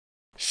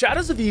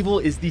Shadows of Evil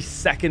is the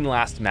second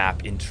last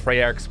map in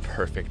Treyarch's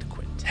perfect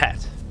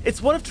quintet.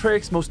 It's one of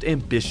Treyarch's most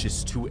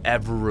ambitious to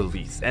ever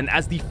release, and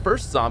as the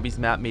first zombies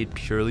map made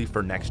purely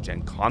for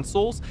next-gen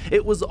consoles,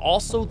 it was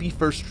also the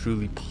first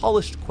truly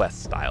polished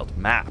quest-styled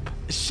map.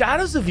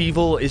 Shadows of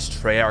Evil is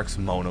Treyarch's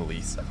Mona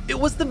Lisa. It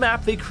was the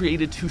map they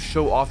created to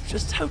show off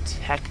just how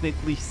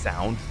technically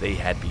sound they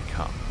had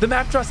become. The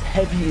map draws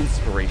heavy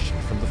inspiration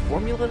from the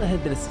formula that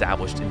had been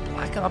established in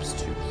Black Ops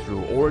 2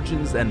 through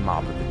Origins and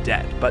Mob of the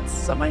Dead, but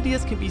some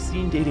ideas can be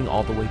seen dating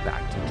all the way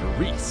back to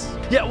Derice.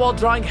 Yet while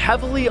drawing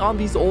heavily on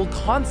these old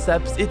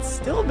concepts, it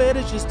still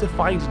manages to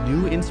find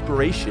new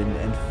inspiration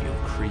and feel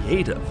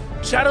creative.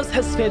 Shadows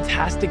has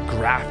fantastic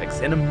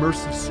graphics, an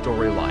immersive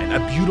storyline,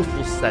 a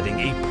beautiful setting,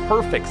 a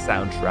perfect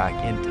soundtrack,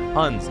 and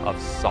tons of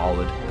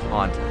solid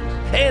content.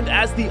 And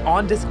as the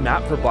on-disc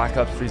map for Black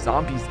Ops 3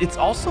 Zombies, it's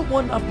also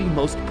one of the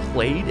most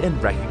played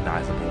and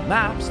recognizable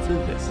maps to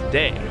this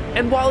day.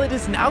 And while it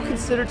is now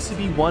considered to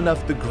be one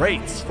of the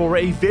greats, for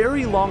a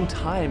very long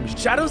time,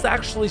 Shadows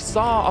actually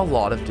saw a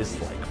lot of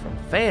dislike from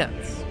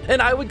fans. And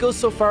I would go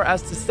so far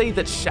as to say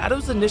that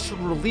Shadow's initial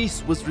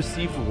release was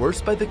received worse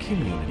by the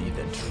community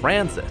than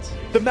Transit.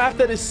 The map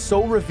that is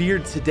so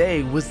revered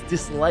today was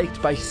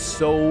disliked by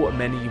so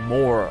many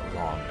more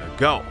long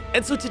ago.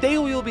 And so today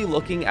we will be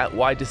looking at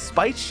why,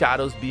 despite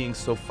Shadows being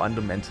so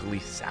fundamentally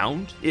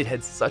sound, it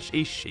had such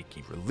a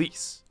shaky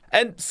release.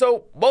 And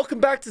so, welcome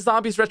back to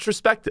Zombies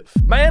Retrospective.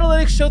 My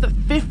analytics show that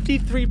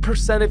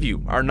 53% of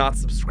you are not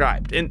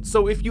subscribed, and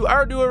so if you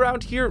are new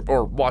around here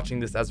or watching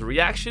this as a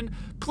reaction,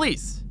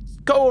 please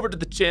go over to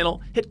the channel,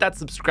 hit that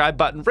subscribe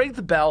button, ring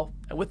the bell,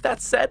 and with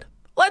that said,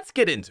 let's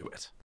get into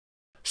it.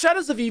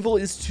 Shadows of Evil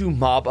is to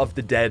Mob of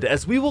the Dead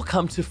as we will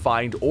come to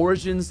find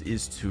Origins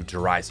is to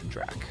Derice.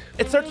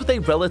 It starts with a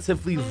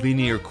relatively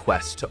linear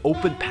quest to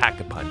open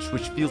Pack-a-Punch,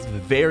 which feels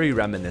very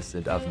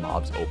reminiscent of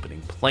Mob's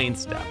opening plane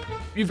step.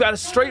 You've got a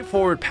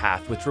straightforward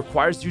path which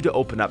requires you to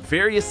open up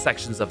various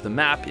sections of the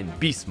map in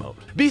Beast Mode.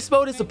 Beast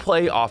Mode is a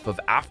play off of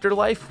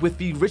Afterlife, with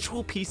the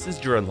ritual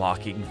pieces you're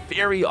unlocking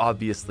very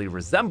obviously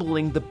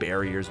resembling the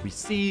barriers we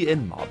see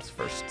in Mob's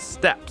first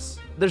steps.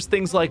 There's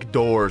things like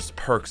doors,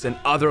 perks, and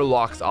other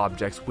locked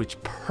objects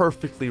which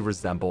perfectly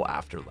resemble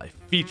Afterlife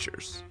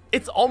features.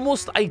 It's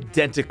almost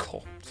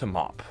identical to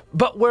Mob,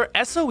 but where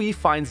SOE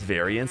finds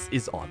variance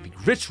is on the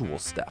ritual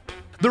step.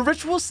 The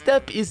ritual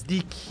step is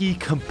the key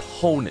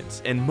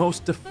component and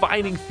most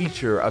defining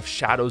feature of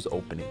Shadow's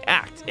opening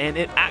act, and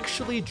it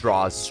actually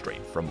draws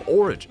straight from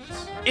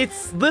Origins.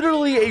 It's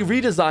literally a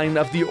redesign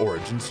of the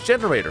Origins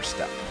generator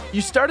step. You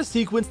start a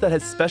sequence that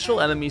has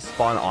special enemies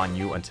spawn on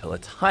you until a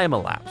time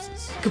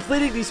elapses.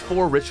 Completing these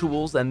 4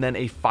 rituals and then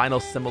a final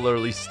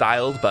similarly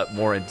styled but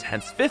more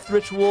intense 5th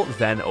ritual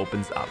then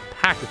opens up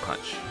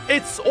Pack-a-Punch.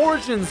 It's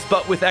Origins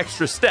but with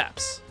extra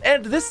steps.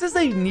 And this is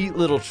a neat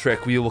little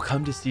trick we will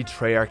come to see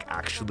Treyarch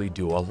actually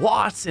do a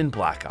lot in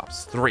Black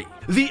Ops 3.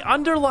 The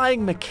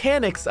underlying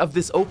mechanics of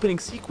this opening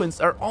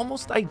sequence are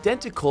almost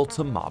identical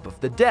to Mob of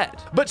the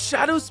Dead, but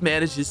Shadows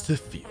manages to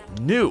feel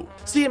new.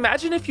 See,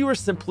 imagine if you were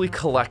simply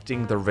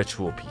collecting the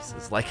ritual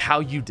pieces like how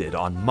you did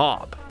on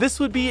Mob.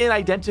 This would be an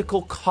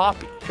identical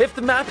copy. If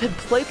the map had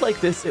played like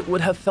this, it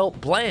would have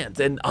felt bland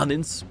and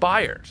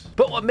uninspired.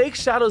 But what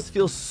makes Shadows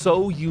feel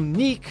so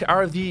unique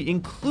are the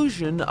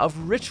inclusion of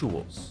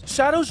rituals.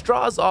 Shadows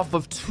draws off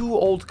of 2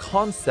 old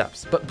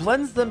concepts, but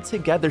blends them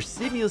together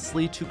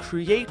seamlessly to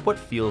create what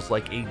feels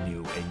like a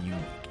new and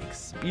unique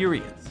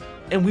experience.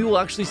 And we will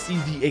actually see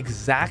the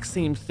exact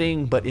same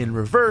thing but in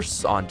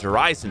reverse on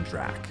Derice.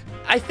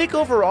 I think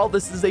overall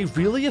this is a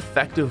really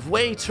effective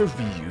way to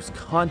reuse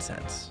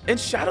content, and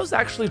Shadows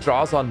actually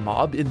draws on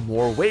Mob in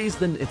more ways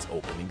than its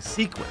opening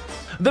sequence.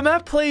 The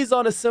map plays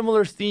on a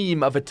similar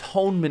theme of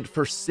atonement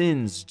for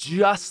sins,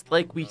 just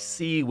like we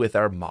see with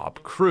our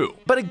Mob crew.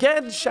 But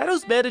again,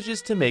 Shadows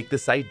manages to make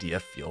this idea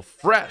feel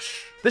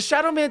fresh. The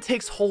Shadow Man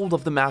takes hold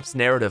of the map's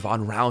narrative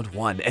on round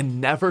 1 and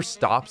never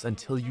stops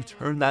until you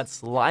turn that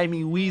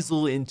slimy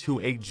weasel into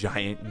a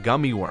giant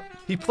gummy worm.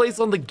 He plays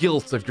on the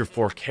guilt of your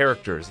 4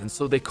 characters, and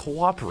so they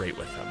cooperate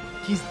with him.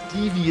 He's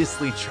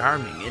deviously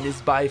charming and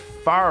is by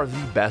far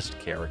the best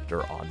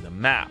character on the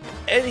map.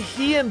 And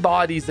he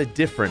embodies a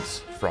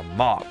difference from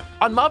Mob.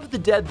 On Mob of the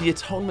Dead, the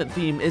atonement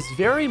theme is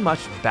very much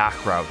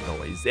background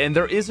noise, and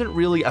there isn't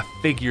really a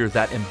figure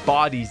that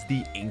embodies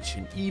the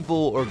ancient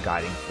evil or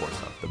guiding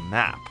force of the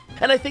map.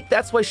 And I think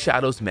that's why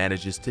Shadows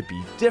manages to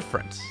be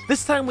different.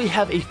 This time we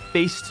have a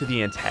face to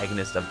the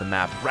antagonist of the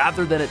map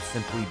rather than it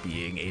simply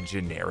being a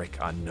generic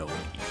unknown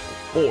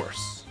evil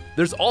force.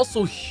 There's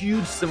also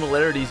huge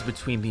similarities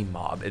between the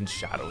Mob and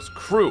Shadows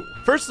crew.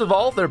 First of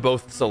all, they're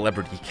both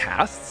celebrity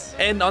casts,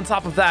 and on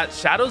top of that,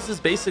 Shadows is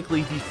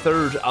basically the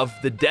 3rd of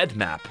the Dead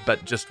map,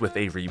 but just with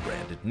a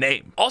rebranded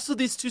name. Also,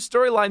 these 2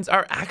 storylines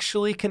are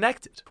actually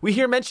connected. We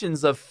hear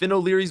mentions of Finn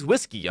O'Leary's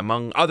whiskey,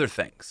 among other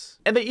things.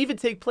 and they even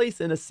take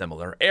place in a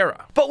similar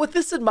era. But with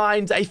this in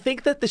mind, I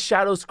think that the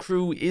Shadows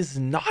crew is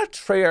not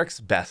Treyarch's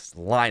best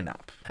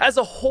lineup. As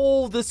a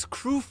whole, this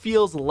crew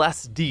feels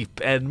less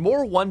deep and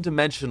more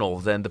one-dimensional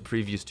than the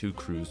previous two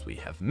crews we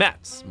have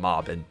met,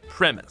 Mob and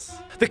Primus.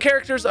 The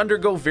characters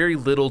undergo very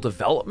little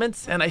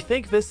development, and I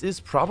think this is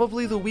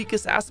probably the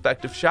weakest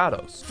aspect of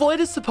Shadows. Floyd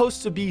is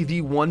supposed to be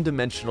the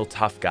one-dimensional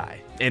tough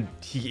guy, and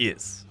he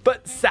is.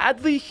 But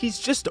sadly, he's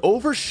just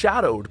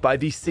overshadowed by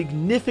the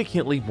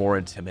significantly more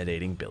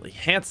intimidating Billy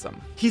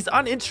Handsome. He's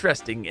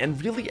uninteresting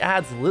and really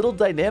adds little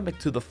dynamic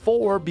to the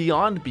four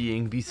beyond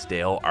being the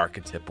stale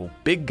archetypal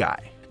big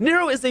guy.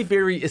 Nero is a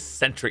very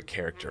eccentric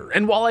character,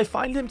 and while I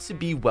find him to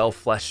be well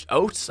fleshed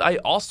out, I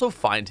also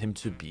find him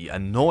to be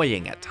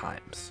annoying at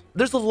times.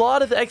 There's a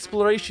lot of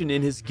exploration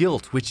in his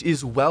guilt, which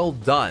is well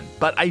done,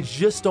 but I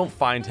just don't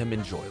find him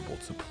enjoyable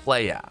to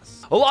play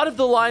as. A lot of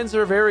the lines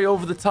are very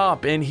over the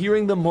top, and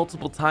hearing them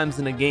multiple times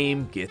in a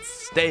game gets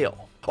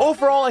stale.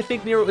 Overall, I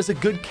think Nero is a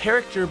good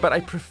character, but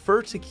I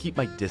prefer to keep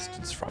my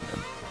distance from him.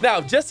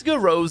 Now, Jessica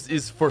Rose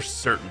is for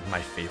certain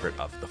my favorite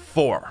of the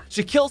four.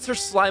 She kills her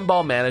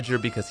slimeball manager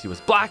because he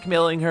was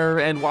blackmailing her,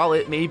 and while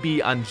it may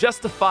be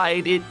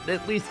unjustified, it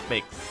at least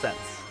makes sense.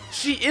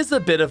 She is a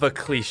bit of a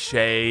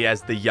cliche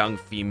as the young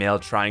female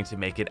trying to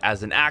make it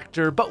as an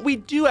actor, but we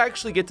do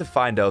actually get to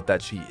find out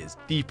that she is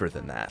deeper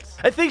than that.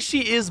 I think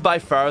she is by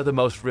far the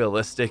most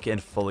realistic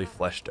and fully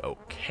fleshed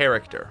out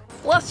character.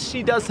 Plus,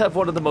 she does have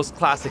one of the most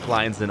classic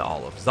lines in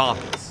all of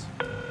Zombies.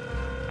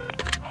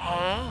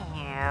 Hey,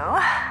 you.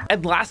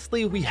 And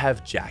lastly, we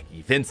have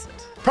Jackie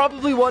Vincent.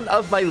 Probably one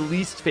of my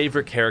least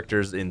favorite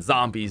characters in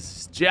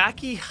Zombies.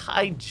 Jackie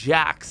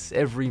hijacks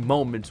every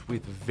moment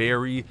with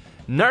very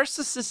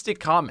narcissistic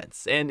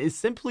comments and is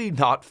simply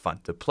not fun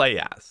to play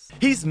as.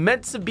 He's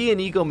meant to be an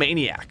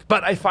egomaniac,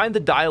 but I find the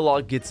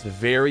dialogue gets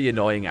very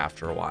annoying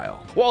after a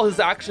while. While his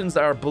actions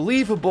are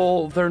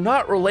believable, they're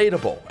not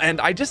relatable,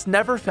 and I just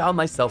never found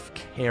myself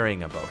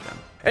caring about him.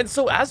 And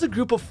so as a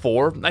group of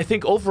four, I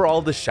think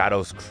overall the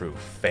Shadows crew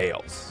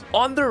fails.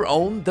 On their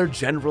own, they're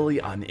generally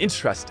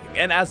uninteresting,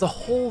 and as a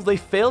whole, they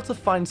fail to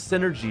find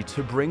synergy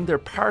to bring their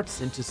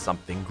parts into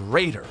something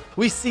greater.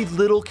 We see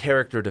little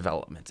character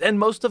development, and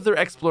most of their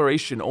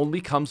exploration only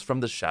comes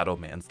from the Shadow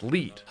Man's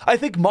lead. I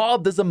think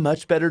Mob does a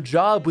much better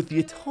job with the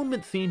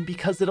Atonement theme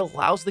because it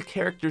allows the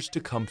characters to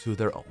come to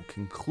their own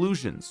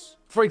conclusions.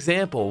 For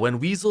example, when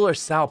Weasel or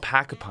Sal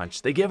pack a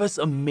punch, they give us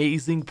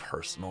amazing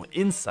personal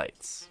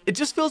insights. It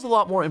just feels a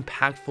lot more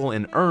impactful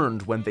and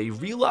earned when they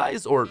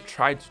realize or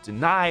try to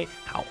deny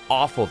how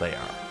awful they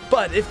are.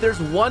 But if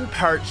there's one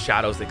part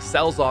Shadows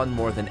excels on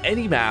more than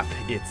any map,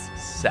 it's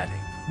setting.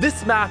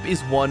 This map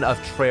is one of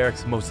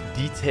Treyarch's most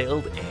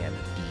detailed and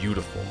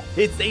beautiful.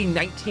 It's a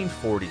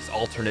 1940s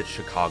alternate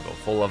Chicago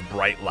full of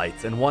bright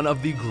lights and one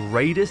of the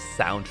greatest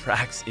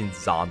soundtracks in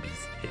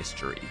Zombies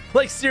history.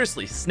 Like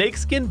seriously,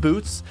 snakeskin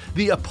boots,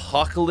 the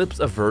apocalypse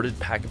averted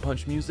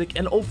pack-a-punch music,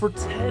 and over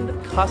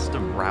 10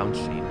 custom round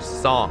change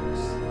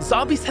songs.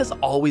 Zombies has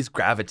always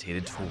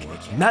gravitated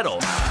towards metal.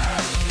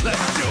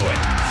 Let's do it!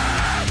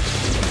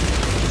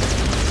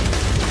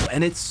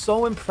 And it's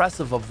so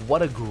impressive of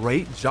what a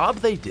great job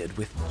they did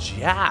with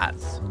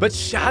jazz. But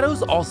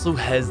Shadows also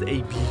has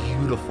a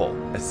beautiful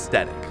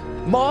aesthetic.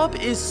 Mob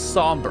is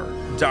somber,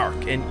 dark,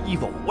 and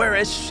evil,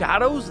 whereas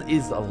Shadows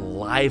is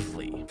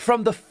lively.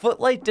 From the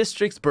Footlight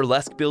District's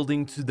burlesque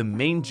building to the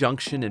main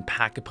junction and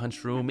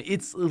pack-a-punch room,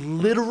 it's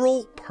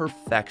literal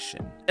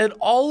perfection. And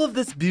all of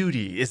this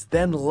beauty is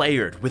then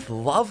layered with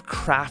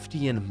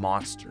Lovecraftian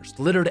monsters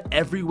littered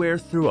everywhere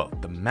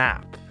throughout the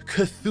map.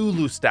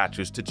 Cthulhu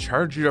statues to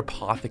charge your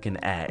apothecary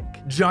egg,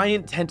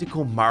 giant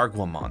tentacle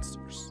Margwa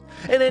monsters,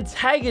 an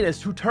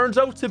antagonist who turns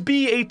out to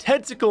be a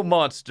tentacle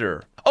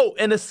monster. Oh,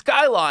 and a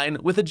skyline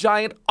with a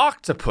giant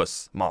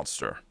octopus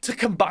monster. To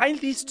combine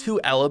these two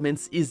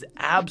elements is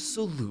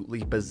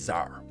absolutely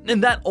bizarre,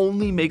 and that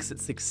only makes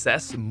its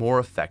success more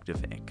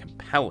effective and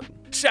compelling.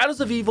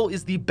 Shadows of Evil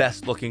is the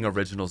best looking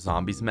original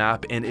Zombies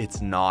map, and it's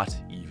not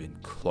even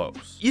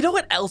close. You know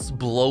what else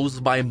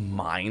blows my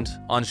mind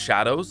on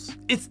Shadows?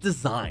 Its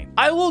design.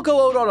 I will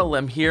go out on a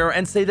limb here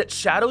and say that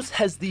Shadows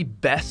has the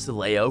best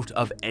layout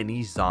of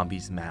any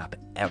Zombies map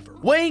ever.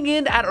 Weighing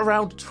in at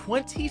around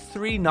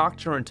 23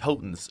 Nocturne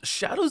Totens,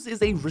 Shadows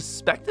is a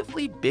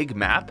respectively big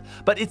map,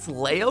 but its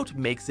layout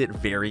makes it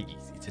very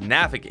easy to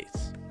navigate.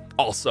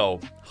 Also,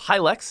 hi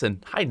Lex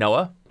and hi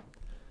Noah.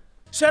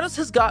 Shadows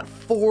has got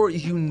 4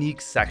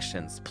 unique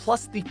sections,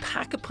 plus the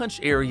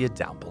pack-a-punch area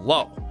down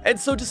below. And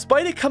so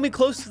despite it coming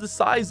close to the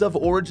size of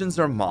Origins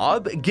or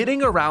Mob,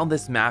 getting around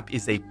this map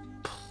is a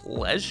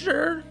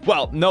pleasure?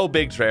 Well, no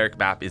big Treyarch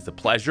map is a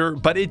pleasure,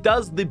 but it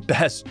does the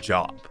best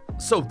job.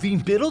 So the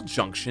middle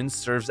junction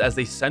serves as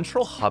a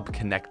central hub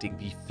connecting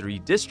the 3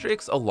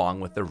 districts along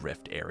with the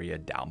rift area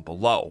down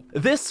below.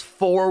 This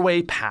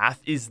 4-way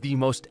path is the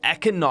most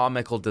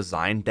economical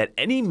design that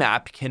any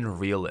map can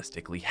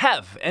realistically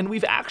have, and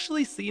we've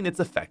actually seen its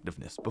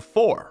effectiveness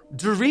before.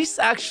 Dries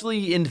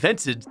actually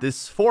invented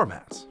this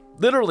format.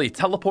 Literally,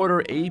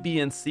 teleporter A, B,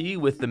 and C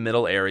with the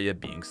middle area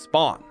being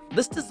spawn.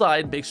 This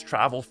design makes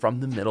travel from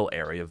the middle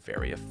area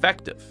very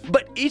effective.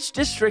 But each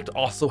district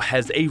also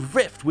has a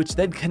rift, which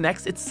then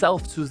connects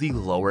itself to the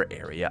lower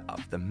area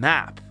of the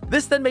map.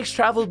 This then makes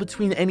travel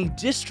between any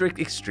district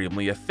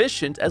extremely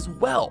efficient as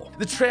well.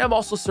 The tram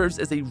also serves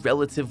as a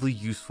relatively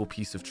useful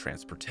piece of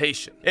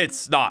transportation.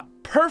 It's not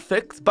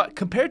perfect, but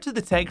compared to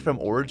the tank from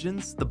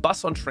Origins, the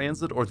bus on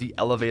Transit, or the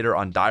elevator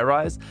on Die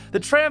Rise, the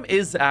tram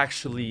is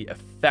actually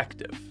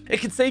effective. It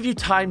can save you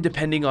time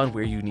depending on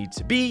where you need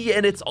to be,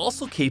 and it's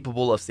also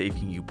capable of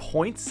saving you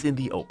points in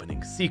the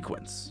opening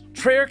sequence.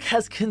 Treyarch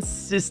has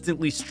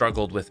consistently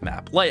struggled with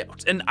map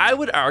layout, and I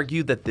would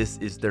argue that this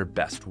is their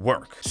best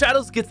work.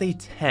 Shadows gets a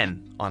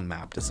 10 on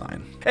map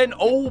design. And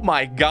oh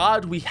my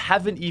god, we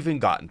haven't even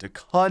gotten to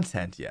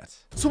content yet.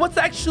 So what's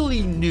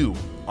actually new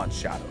on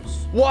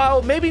Shadows?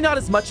 While maybe not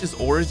as much as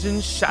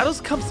Origins,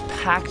 Shadows comes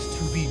packed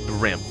to the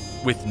brim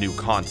with new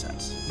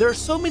content. There are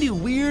so many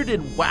weird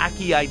and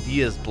wacky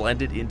ideas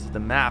blended into the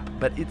map,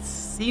 but it's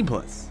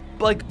seamless.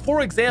 Like, for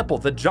example,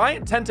 the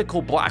giant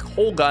tentacle black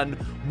hole gun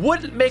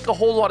wouldn't make a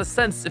whole lot of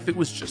sense if it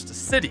was just a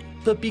city.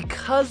 But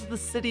because the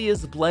city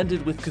is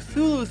blended with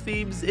Cthulhu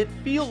themes, it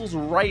feels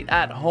right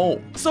at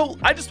home. So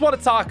I just want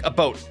to talk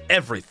about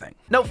everything.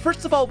 Now,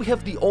 first of all, we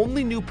have the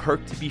only new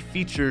perk to be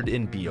featured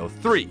in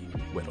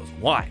BO3, Widow's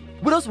Wine.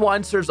 Widow's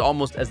Wine serves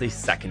almost as a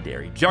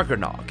secondary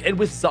Juggernog, and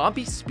with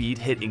zombie speed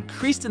hit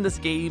increased in this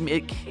game,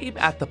 it came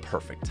at the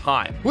perfect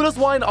time. Widow's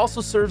Wine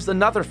also serves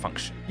another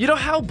function. You know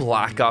how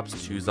Black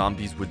Ops 2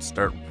 zombies would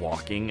start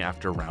walking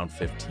after round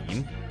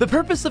 15? The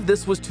purpose of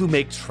this was to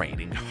make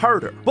training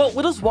harder. Well,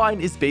 Widow's Wine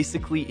is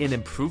basically an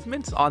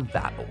improvement on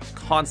that old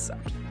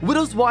concept.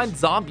 Widow's Wine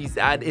zombies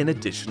add an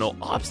additional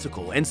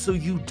obstacle, and so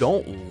you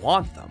don't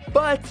want them.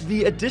 But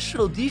the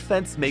additional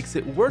defense makes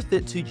it worth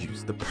it to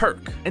use the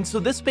perk, and so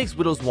this makes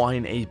Widow's Wine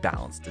a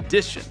balanced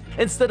addition.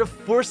 Instead of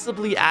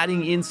forcibly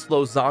adding in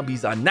slow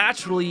zombies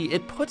unnaturally,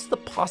 it puts the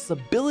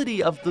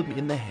possibility of them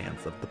in the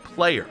hands of the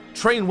player.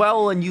 Train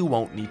well and you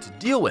won't need to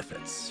deal with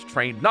it.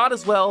 Train not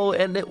as well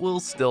and it will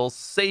still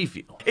save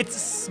you. It's a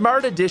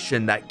smart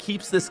addition that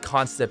keeps this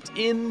concept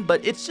in,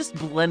 but it's just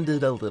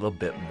blended a little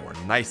bit more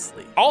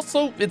nicely.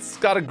 Also, it's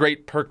got a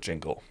great perk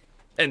jingle.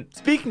 And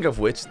speaking of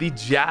which, the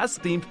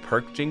jazz-themed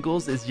perk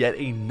jingles is yet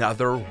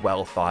another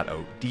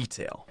well-thought-out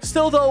detail.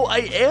 Still though, I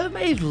am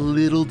a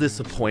little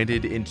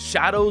disappointed in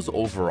Shadow's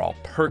overall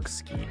perk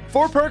scheme.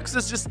 4 perks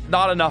is just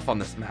not enough on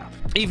this map.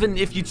 Even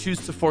if you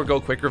choose to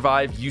forego Quick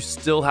Revive, you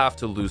still have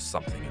to lose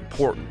something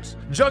important.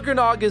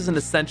 Juggernog is an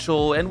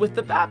essential, and with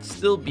the map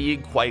still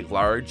being quite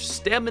large,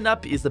 Stamina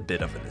Up is a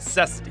bit of a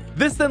necessity.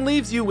 This then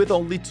leaves you with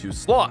only 2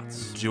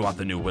 slots. Do you want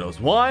the new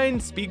Widow's Wine,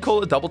 Speed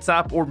Cola Double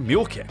Tap, or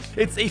Mule Kick?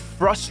 It's a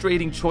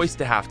frustrating choice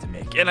to have to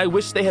make, and I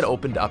wish they had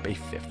opened up a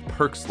 5th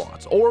perk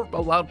slot, or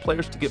allowed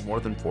players to get more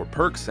than 4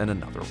 perks in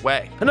another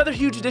way. Another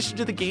huge addition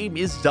to the game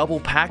is Double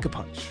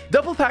Pack-a-Punch.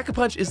 Double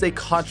Pack-a-Punch is a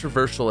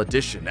controversial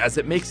addition, as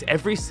it makes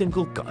every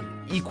single gun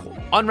equal.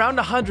 On round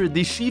 100,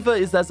 the Shiva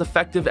is as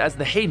effective as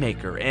the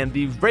Haymaker, and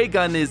the Ray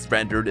Gun is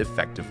rendered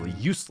effectively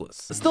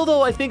useless. Still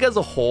though, I think as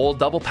a whole,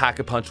 Double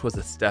Pack-a-Punch was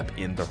a step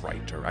in the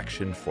right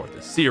direction for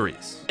the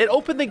series. It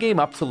opened the game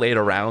up to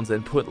later rounds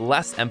and put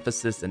less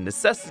emphasis and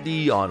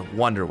necessity on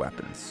wonder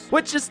weapons,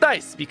 which is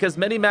nice because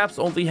many maps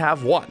only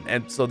have one,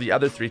 and so the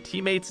other 3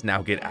 teammates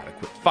now get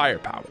adequate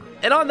firepower.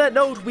 And on that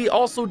note, we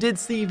also did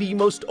see the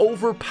most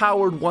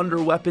overpowered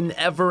wonder weapon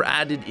ever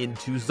added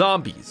into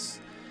zombies: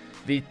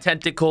 the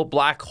tentacle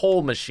black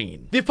hole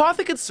machine. The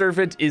Apothecary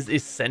Servant is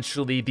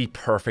essentially the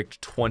perfect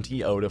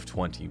 20 out of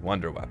 20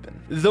 wonder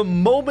weapon. The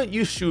moment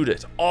you shoot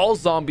it, all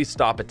zombies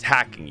stop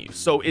attacking you,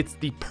 so it's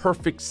the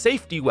perfect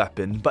safety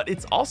weapon, but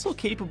it's also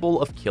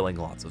capable of killing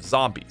lots of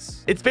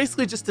zombies. It's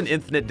basically just an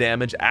infinite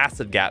damage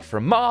acid gat for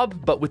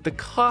mob, but with the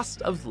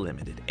cost of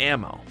limited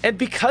ammo. And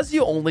because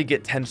you only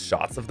get 10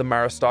 shots of the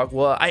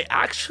Maristagua, I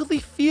actually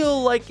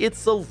feel like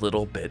it's a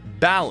little bit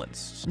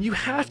balanced. You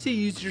have to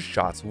use your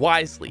shots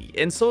wisely,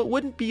 and so it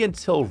wouldn't be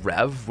until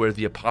Rev where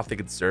the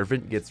Apothecary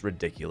Servant gets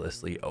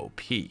ridiculously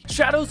OP.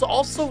 Shadows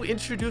also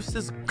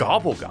introduces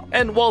Gobblegum,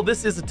 and while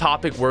this is a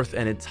topic worth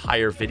an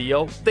entire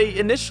video, they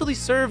initially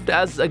served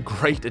as a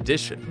great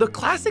addition. The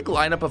classic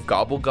lineup of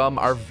Gobblegum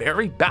are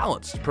very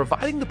balanced,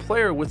 providing the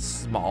player with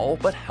small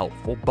but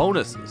helpful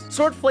bonuses.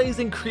 Swordflay's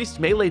increased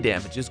melee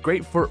damage is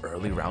great for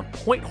early round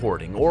point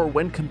hoarding or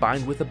when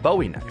combined with a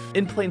Bowie knife.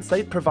 In Plain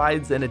Sight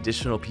provides an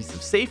additional piece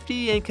of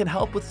safety and can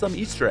help with some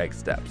Easter egg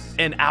steps.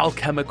 And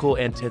Alchemical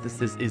Antithesis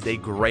is a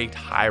great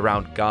high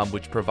round gum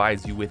which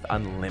provides you with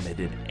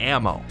unlimited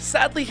ammo.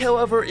 Sadly,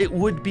 however, it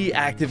would be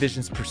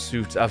Activision's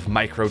pursuit of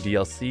micro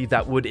DLC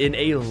that would in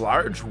a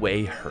large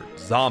way hurt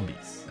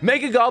zombies.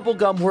 Mega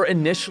Gobblegum were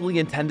initially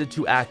intended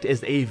to act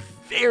as a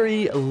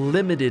very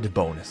limited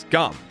bonus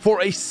gum.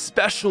 For a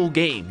special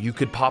game, you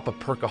could pop a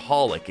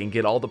Perkaholic and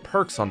get all the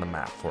perks on the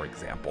map, for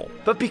example.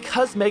 But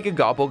because Mega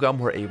Gobblegum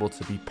were able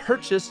to be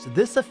purchased,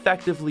 this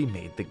effectively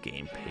made the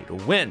game pay to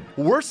win.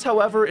 Worse,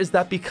 however, is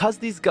that because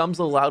these gums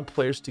allowed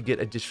players to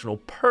get additional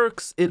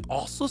perks, it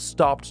also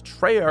stopped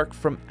Treyarch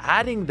from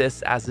adding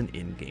this as an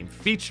in-game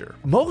feature.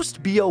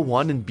 Most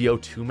BO1 and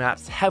BO2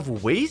 maps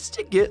have ways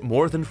to get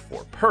more than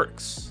 4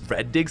 perks.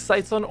 Red dig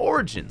sites on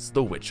Origins,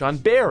 The Witch on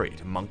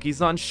Buried,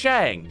 Monkeys on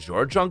Shang,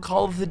 George on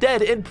Call of the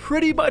Dead, and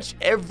pretty much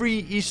every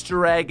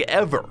Easter egg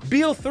ever.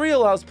 BO3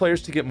 allows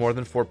players to get more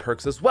than 4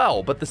 perks as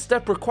well, but the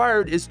step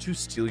required is to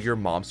steal your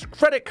mom's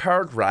credit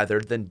card rather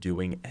than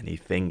doing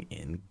anything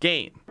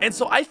in-game. And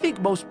so I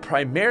think most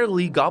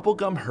primarily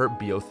Gobblegum hurt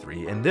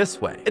BO3 in this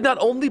way. It not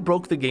only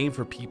broke the game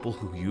for people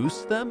who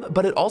used them,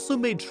 but it also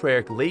made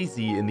Treyarch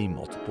lazy in the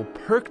multiple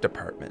perk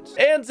department.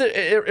 And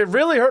it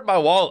really hurt my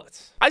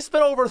wallet. I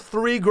spent over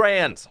 $3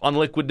 grand on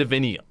Liquid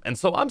Divinium, and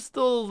so I'm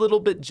still a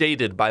little bit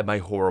jaded by my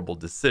horrible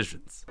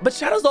decisions. But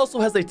Shadows also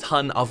has a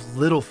ton of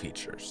little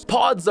features.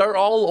 Pods are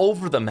all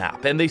over the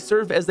map, and they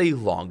serve as a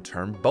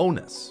long-term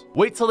bonus.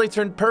 Wait till they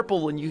turn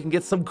purple and you can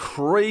get some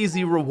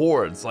crazy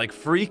rewards like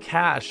free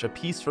cash, a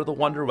piece for the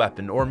Wonder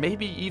Weapon, or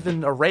maybe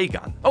even a ray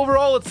gun.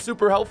 Overall, it's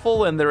super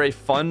helpful and they're a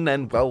fun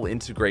and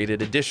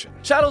well-integrated addition.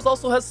 Shadows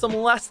also has some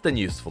less than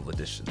useful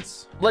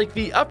additions, like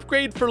the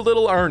upgrade for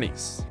Little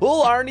Arnies.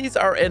 Little Arnies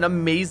are an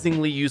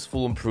amazingly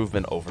useful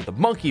improvement over the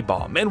Monkey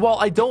Bomb, and while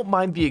I don't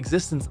mind the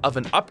existence of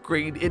an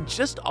upgrade, it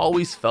just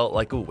always felt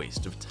like a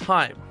waste of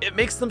time. It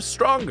makes them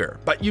stronger,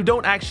 but you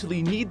don't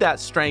actually need that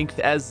strength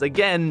as,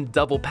 again,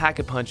 double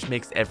Pack-a-Punch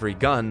makes every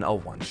gun a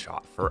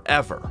one-shot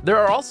forever. There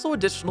are also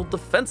additional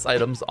defense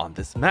items on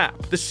this map.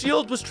 The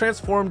shield was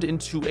transformed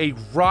into a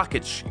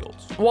rocket shield.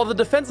 While the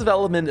defensive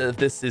element of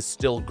this is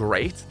still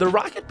great, the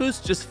rocket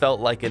boost just felt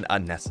like an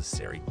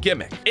unnecessary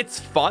gimmick. It's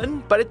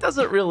fun, but it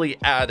doesn't really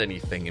add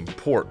anything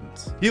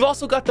important. You've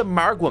also got the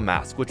Margwa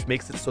mask, which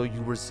makes it so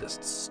you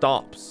resist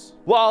stomps.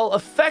 While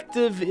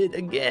effective, it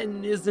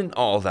again isn't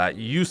all that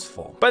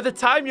useful. By the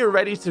time you're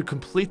ready to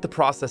complete the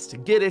process to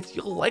get it,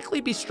 you'll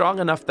likely be strong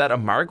enough that a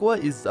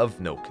Margwa is of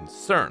no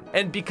concern.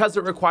 And because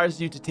it requires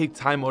you to take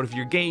time out of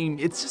your game,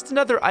 it's just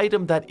another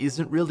item that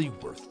isn't really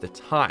worth the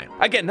time.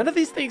 Again, none of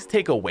these things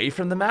take away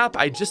from the map,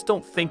 I just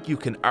don't think you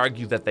can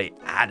argue that they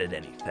added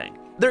anything.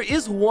 There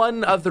is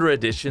one other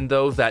addition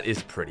though that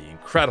is pretty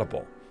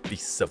incredible. The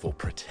Civil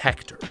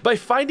Protector. By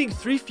finding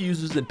 3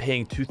 fuses and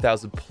paying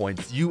 2,000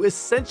 points, you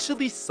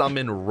essentially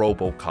summon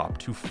RoboCop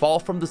to fall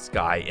from the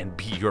sky and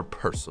be your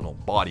personal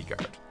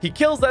bodyguard. He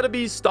kills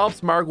enemies,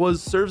 stomps Margwas,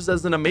 serves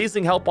as an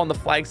amazing help on the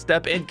flag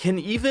step, and can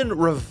even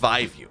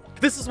revive you.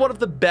 This is one of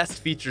the best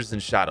features in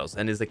Shadows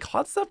and is a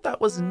concept that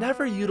was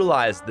never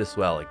utilized this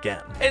well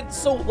again. And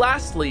so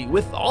lastly,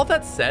 with all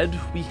that said,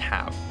 we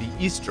have the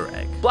Easter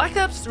egg. Black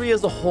Ops 3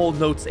 as a whole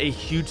notes a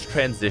huge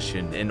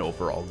transition in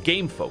overall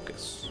game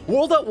focus.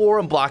 World at War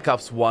and Black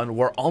Ops 1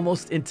 were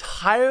almost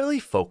entirely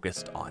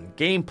focused on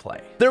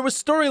gameplay. There was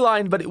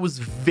storyline, but it was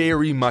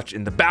very much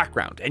in the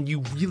background, and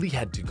you really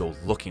had to go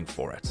looking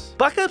for it.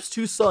 Black Ops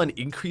 2 saw an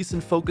increase in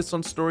focus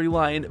on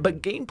storyline,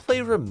 but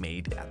gameplay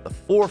remained at the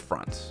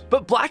forefront.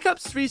 But Black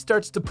Ops 3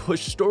 starts to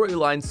push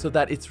storyline so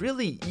that it's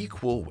really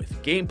equal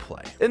with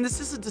gameplay. And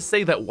this isn't to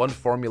say that one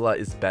formula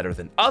is better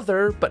than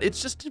other, but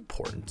it's just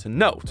important to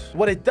note.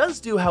 What it does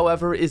do,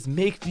 however, is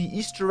make the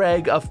Easter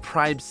egg of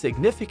prime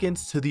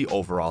significance to the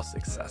overall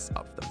success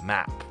of the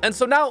map. And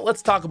so now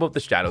let's talk about the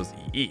Shadows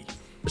EE.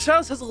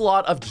 Shadows has a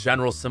lot of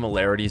general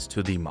similarities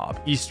to the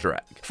mob Easter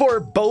egg. For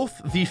both,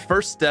 the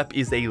first step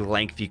is a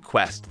lengthy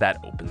quest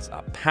that opens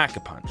up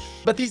Pack-a-Punch.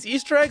 But these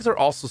Easter eggs are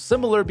also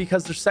similar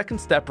because their second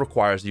step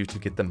requires you to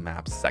get the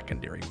map's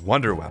secondary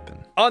Wonder Weapon.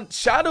 On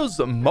Shadows,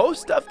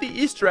 most of the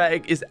Easter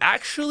egg is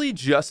actually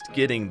just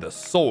getting the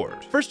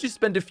sword. First, you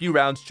spend a few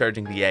rounds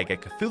charging the egg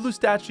at Cthulhu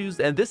statues,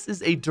 and this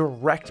is a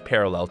direct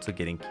parallel to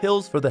getting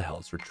kills for the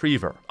Hell's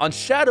Retriever. On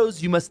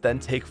Shadows, you must then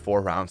take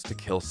 4 rounds to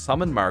kill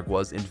summon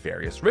Margwas in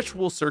various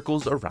ritual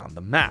circles around the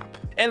map.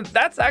 And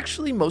that's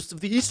actually most of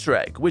the Easter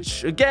egg,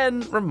 which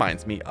again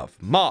reminds me of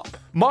Mob.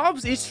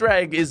 Mob's Easter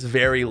egg is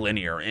very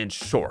linear and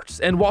short,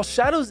 and while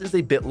Shadows is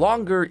a bit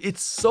longer,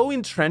 it's so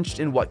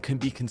entrenched in what can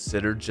be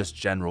considered just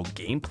general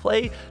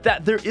gameplay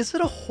that there isn't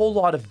a whole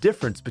lot of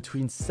difference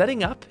between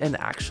setting up and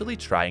actually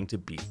trying to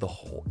beat the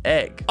whole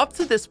egg. Up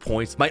to this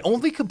point, my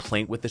only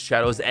complaint with the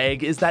Shadows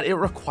egg is that it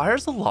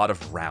requires a lot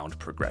of round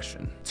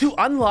progression. To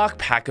unlock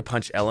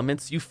Pack-a-Punch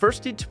elements, you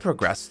first need to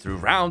progress through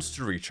rounds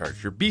to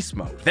recharge your beast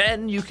mode.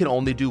 Then you can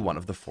only do one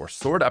of the 4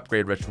 sword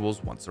upgrade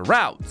rituals once a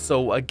round.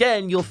 So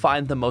again, you'll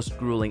find the most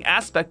grueling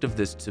aspect of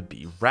this to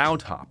be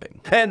round hopping.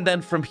 And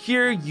then from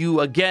here, you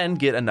again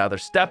get another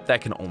step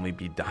that can only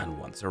be done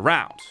once a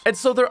round. And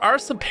so there are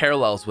some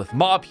parallels with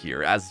Mob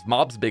here, as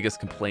Mob's biggest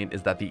complaint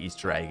is that the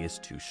Easter egg is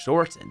too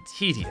short and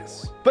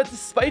tedious. But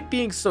despite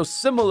being so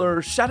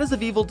similar, Shadows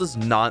of Evil does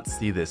not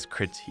see this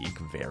critique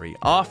very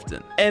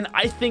often. And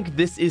I think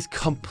this is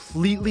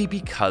completely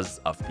because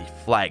of the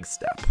flag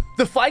step.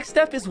 The flag step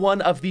step is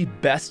one of the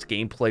best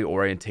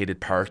gameplay-orientated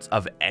parts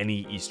of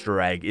any Easter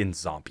egg in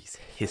Zombies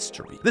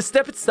history. The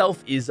step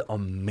itself is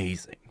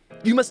amazing.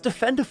 You must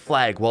defend a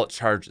flag while it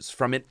charges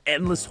from an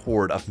endless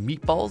horde of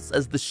meatballs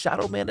as the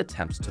Shadow Man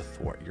attempts to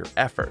thwart your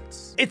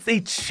efforts. It's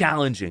a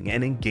challenging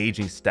and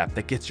engaging step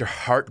that gets your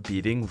heart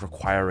beating,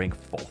 requiring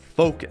full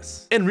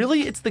focus. And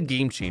really, it's the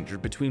game changer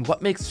between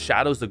what makes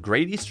Shadows a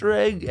great Easter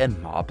egg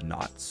and Mob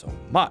not so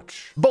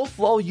much. Both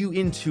lull you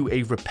into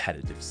a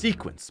repetitive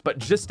sequence, but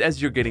just as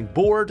you're getting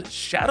bored,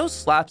 Shadows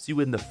slaps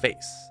you in the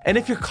face. And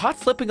if you're caught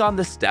slipping on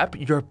this step,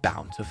 you're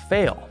bound to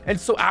fail. And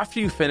so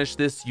after you finish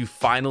this, you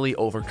finally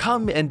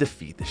overcome and defeat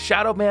the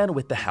Shadow Man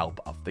with the help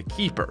of the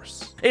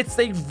Keepers. It's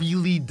a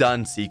really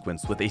done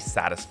sequence with a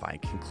satisfying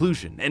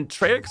conclusion, and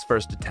Treyarch's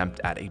first attempt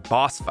at a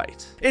boss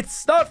fight.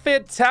 It's not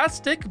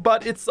fantastic,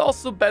 but it's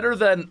also better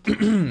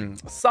than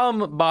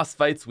some boss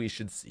fights we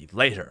should see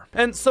later.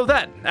 And so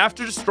then,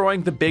 after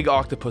destroying the big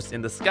octopus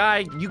in the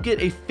sky, you get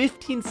a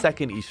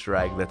 15-second Easter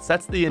egg that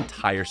sets the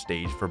entire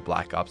stage for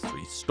Black Ops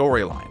 3's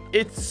storyline.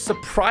 It's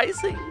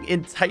surprising,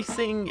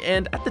 enticing,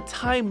 and at the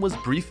time was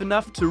brief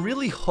enough to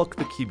really hook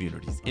the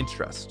community's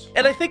interest.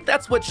 And I think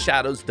that's what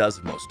Shadows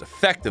does most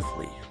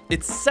effectively.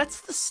 It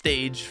sets the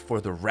stage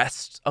for the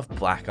rest of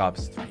Black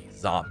Ops 3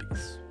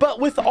 Zombies. But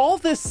with all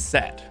this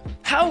said,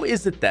 how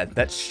is it then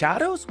that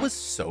Shadows was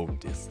so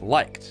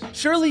disliked?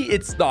 Surely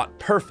it's not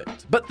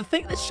perfect, but the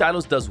thing that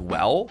Shadows does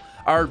well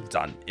are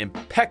done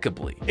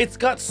impeccably. It's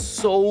got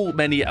so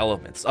many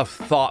elements of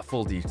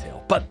thoughtful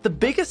detail, but the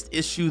biggest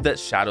issue that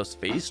Shadows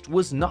faced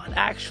was not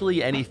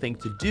actually anything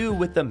to do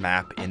with the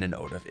map in and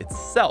of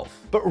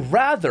itself, but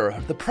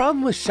rather the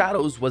problem with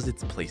Shadows was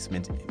its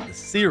placement in the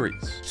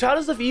series.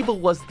 Shadows of Evil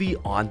was the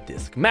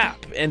on-disc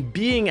map, and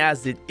being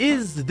as it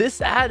is,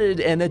 this added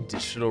an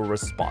additional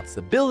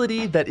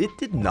responsibility that it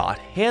did not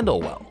handle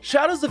well.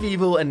 Shadows of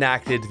Evil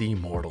enacted the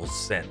mortal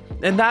sin,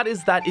 and that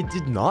is that it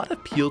did not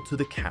appeal to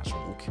the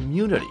casual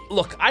community.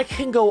 Look, I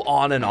can go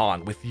on and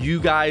on with you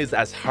guys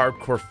as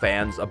hardcore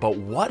fans about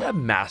what a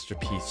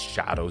masterpiece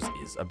Shadows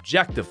is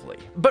objectively,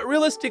 but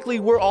realistically,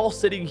 we're all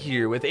sitting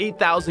here with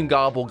 8,000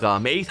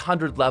 Gobblegum,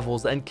 800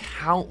 levels, and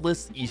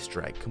countless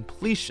Easter egg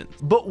completions,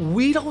 but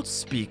we don't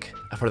speak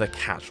for the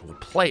casual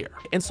player.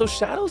 And so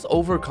Shadows'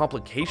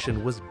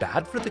 overcomplication was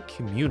bad for the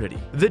community.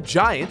 The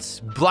Giants,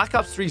 Black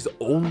Ops 3's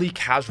only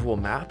casual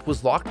map,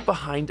 was locked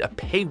behind a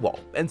paywall,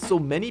 and so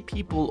many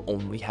people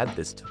only had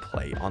this to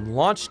play on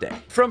launch day.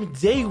 From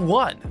day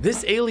one,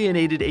 this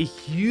alienated a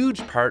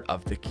huge part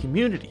of the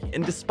community,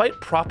 and despite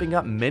propping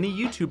up many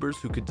YouTubers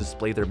who could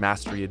display their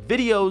mastery in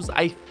videos,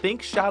 I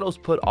think Shadows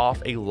put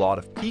off a lot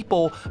of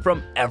people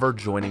from ever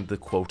joining the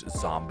quote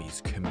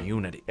zombies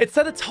community. It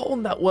set a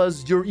tone that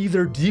was, you're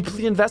either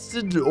deeply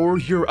invested or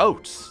you're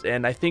out,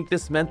 and I think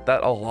this meant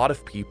that a lot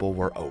of people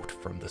were out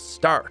from the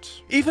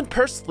start. Even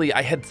personally,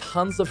 I had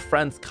tons of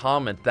friends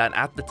comment that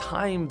at the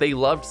time they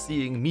loved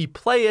seeing me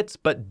play it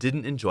but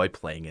didn't enjoy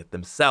playing it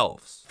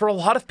themselves. For a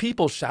lot of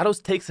people, Shadows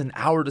takes an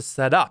hour to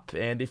set up,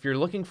 and if you're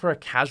looking for a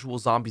casual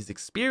zombies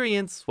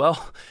experience,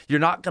 well, you're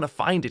not gonna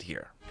find it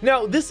here.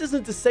 Now, this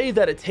isn't to say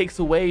that it takes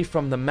away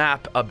from the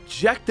map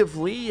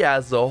objectively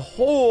as a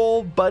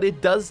whole, but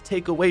it does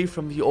take away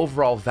from the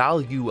overall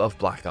value of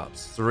Black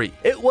Ops 3.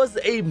 It was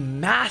a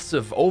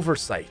massive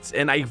oversight,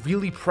 and I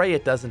really pray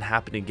it doesn't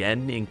happen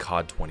again in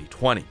COD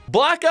 2020.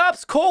 Black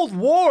Ops Cold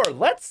War!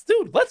 Let's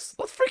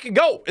freaking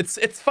go!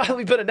 It's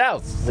finally been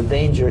announced. The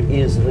danger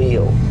is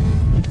real.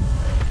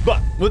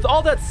 But with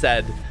all that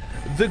said,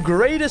 the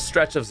greatest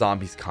stretch of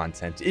Zombies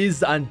content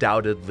is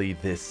undoubtedly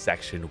this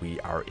section we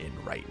are in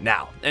right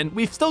now, and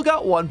we've still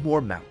got one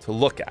more map to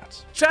look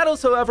at.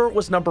 Shadows, however,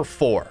 was number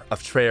 4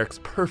 of Treyarch's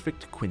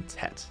perfect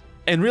quintet.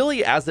 And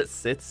really, as it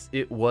sits,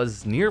 it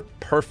was near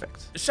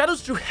perfect.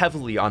 Shadows drew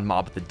heavily on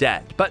Mob of the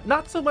Dead, but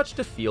not so much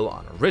to feel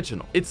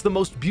unoriginal. It's the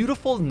most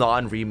beautiful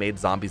non-remade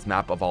Zombies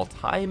map of all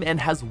time and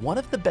has one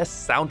of the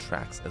best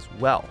soundtracks as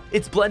well.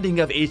 Its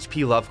blending of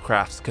H.P.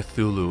 Lovecraft's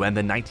Cthulhu and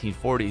the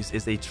 1940s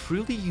is a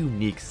truly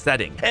unique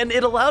setting, and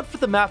it allowed for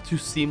the map to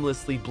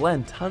seamlessly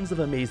blend tons of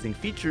amazing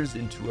features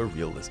into a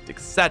realistic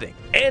setting.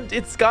 And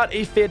it's got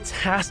a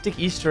fantastic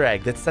Easter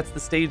egg that sets the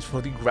stage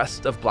for the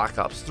rest of Black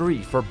Ops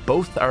 3 for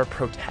both our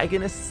protagonists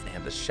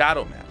and the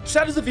Shadow Man.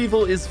 Shadows of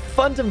Evil is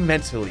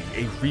fundamentally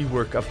a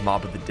rework of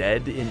Mob of the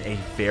Dead in a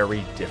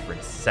very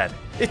different setting.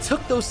 It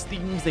took those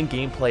themes and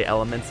gameplay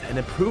elements and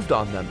improved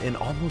on them in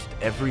almost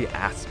every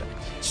aspect.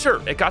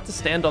 Sure, it got to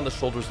stand on the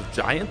shoulders of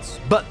giants,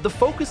 but the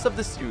focus of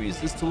the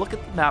series is to look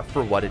at the map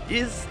for what it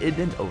is in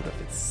and out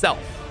of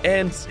itself.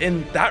 And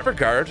in that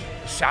regard,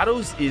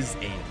 Shadows is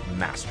a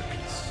masterpiece.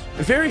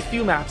 Very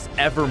few maps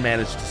ever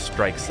manage to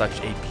strike such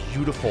a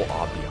beautiful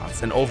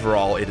ambiance, and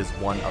overall it is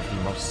one of the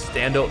most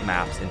standout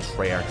maps in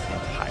Treyarch's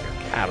entire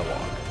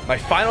catalog. My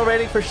final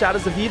rating for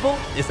Shadows of Evil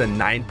is a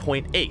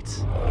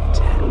 9.8.